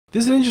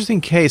This is an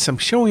interesting case. I'm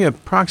showing you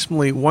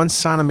approximately 1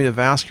 centimeter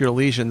vascular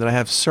lesion that I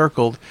have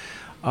circled,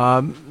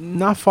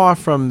 not far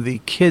from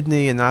the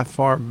kidney and not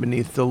far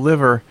beneath the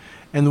liver.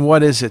 And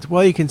what is it?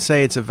 Well, you can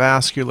say it's a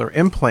vascular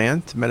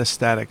implant,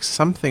 metastatic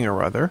something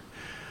or other.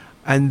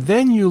 And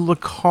then you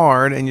look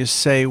hard and you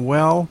say,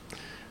 well,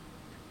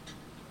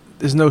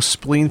 there's no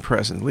spleen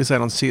present. At least I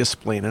don't see a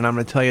spleen. And I'm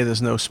going to tell you there's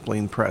no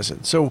spleen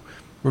present. So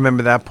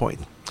remember that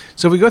point.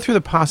 So if we go through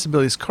the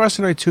possibilities,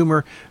 carcinoid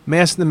tumor,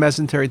 mass in the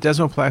mesentery,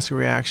 desmoplastic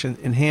reaction,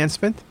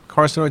 enhancement.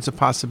 Carcinoid's a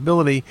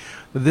possibility,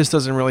 but this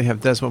doesn't really have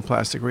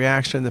desmoplastic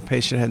reaction. The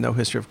patient had no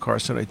history of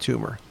carcinoid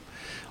tumor.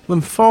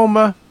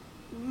 Lymphoma,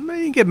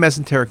 you get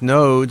mesenteric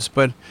nodes,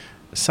 but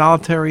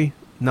solitary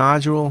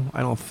nodule,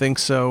 I don't think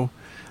so.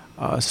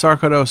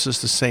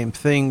 Sarcoidosis, the same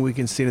thing. We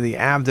can see it in the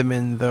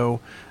abdomen, though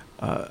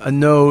a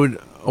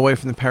node away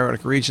from the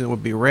parotid region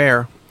would be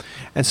rare.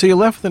 And so you're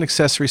left with an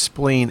accessory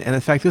spleen. And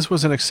in fact, this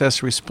was an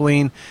accessory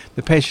spleen.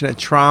 The patient had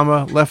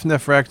trauma, left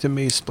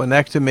nephrectomy,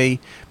 splenectomy.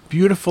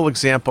 Beautiful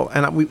example.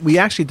 And we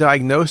actually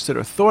diagnosed it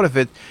or thought of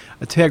it.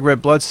 A TAG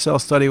red blood cell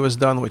study was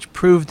done which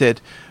proved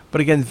it.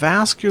 But again,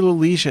 vascular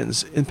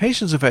lesions in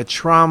patients who've had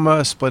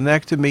trauma,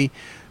 splenectomy,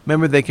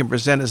 remember, they can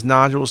present as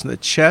nodules in the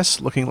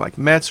chest, looking like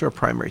Mets or a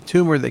primary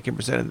tumor. They can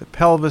present in the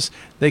pelvis.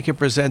 They can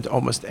present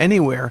almost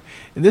anywhere.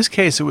 In this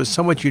case, it was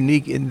somewhat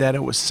unique in that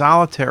it was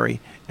solitary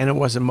and it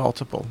wasn't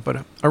multiple,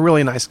 but a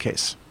really nice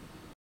case.